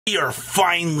We are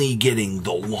finally getting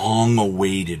the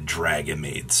long-awaited Dragon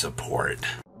Maid support.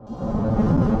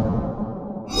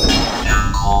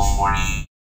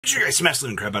 Make sure you guys smash the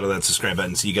and crap out of that subscribe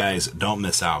button so you guys don't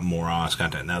miss out on more awesome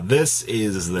content. Now this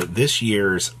is this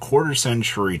year's quarter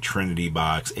century Trinity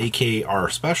box, aka our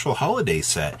special holiday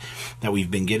set that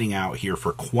we've been getting out here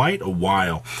for quite a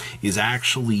while, is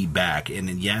actually back. And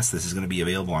yes, this is going to be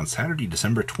available on Saturday,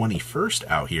 December 21st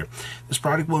out here. This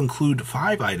product will include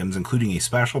 5 items, including a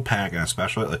special pack and a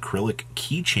special acrylic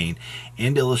keychain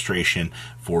and illustration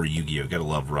for Yu-Gi-Oh! Gotta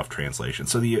love rough translation.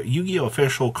 So the Yu-Gi-Oh!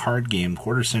 Official card game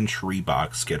quarter century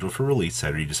box, scheduled for release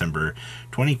Saturday, December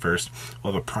 21st,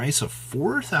 will have a price of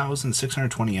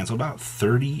 4,620 yen, so about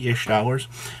 $30-ish,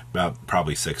 about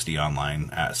probably 60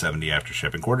 online, at 70 after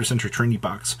shipping. Quarter century Trinity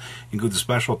box includes a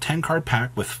special 10-card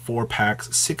pack with 4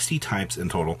 packs, 60 types in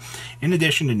total, in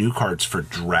addition to new cards for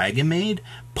Dragon Maid,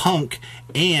 Punk,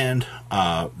 and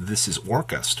this is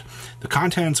Orcust. The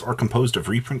contents are composed of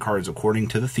reprint cards according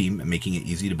to the theme, making it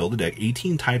easy to build a deck.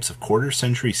 18 types of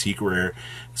quarter-century secret rare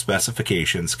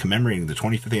specifications commemorating the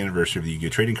 25th anniversary of the Yu-Gi-Oh!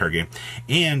 Trading card game,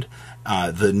 and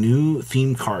the new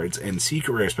theme cards and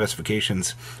secret rare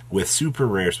specifications with super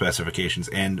rare specifications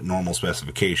and normal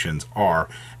specifications are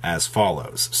as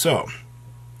follows. So,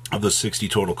 of those 60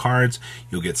 total cards,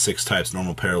 you'll get 6 types.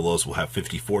 Normal parallels will have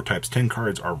 54 types. 10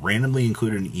 cards are randomly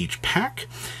included in each pack.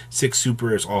 6 super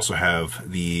rares also have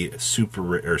the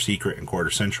super or secret and quarter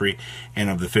century. And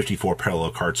of the 54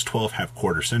 parallel cards, 12 have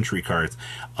quarter century cards.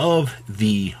 Of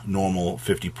the normal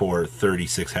 54,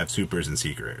 36 have supers and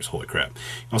secret rares. Holy crap.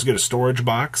 You also get a storage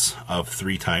box of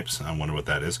 3 types. I wonder what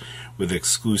that is. With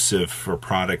exclusive for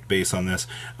product based on this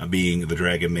being the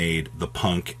Dragon Maid, the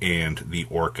Punk, and the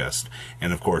Orcust.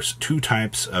 And of course, 2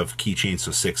 types of keychains,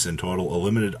 so 6 in total. A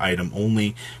limited item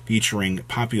only featuring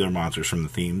popular monsters from the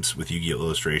themes with Yu-Gi-Oh!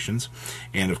 Illustrations.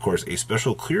 And of course, a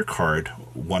special clear card,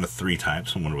 1 of 3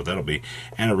 types, I wonder what that'll be.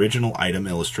 And original item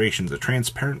illustrations, a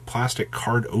transparent plastic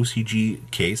card OCG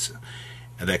case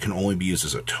that can only be used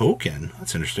as a token.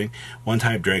 That's interesting. 1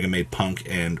 type Dragon Maid, Punk,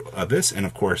 and this, and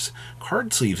of course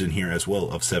card sleeves in here as well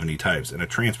of 70 types, and a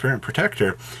transparent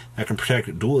protector that can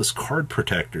protect duelist card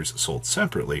protectors sold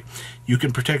separately. You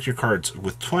can protect your cards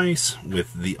with twice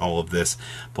with all of this,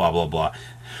 blah blah blah.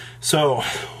 So,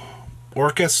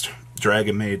 Orcust,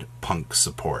 Dragon Maid, Punk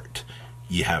support.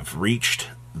 You have reached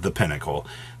the pinnacle.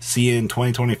 See you in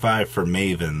 2025 for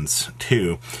Mavens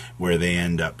 2, where they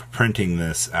end up printing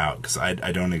this out, because I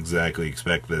don't exactly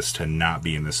expect this to not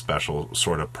be in this special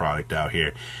sort of product out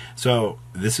here. So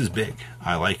this is big.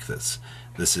 I like this.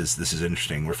 This is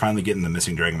interesting. We're finally getting the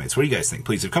missing Dragon Maids. What do you guys think?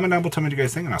 Please, comment down below, tell me what you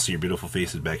guys think, and I'll see your beautiful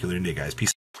faces back here later today, guys.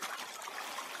 Peace.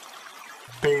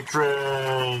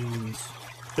 Patrons,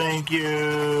 thank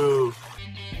you.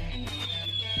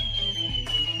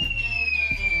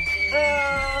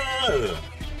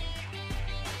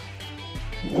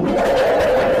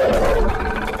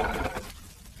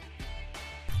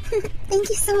 Thank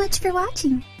you so much for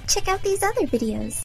watching. Check out these other videos.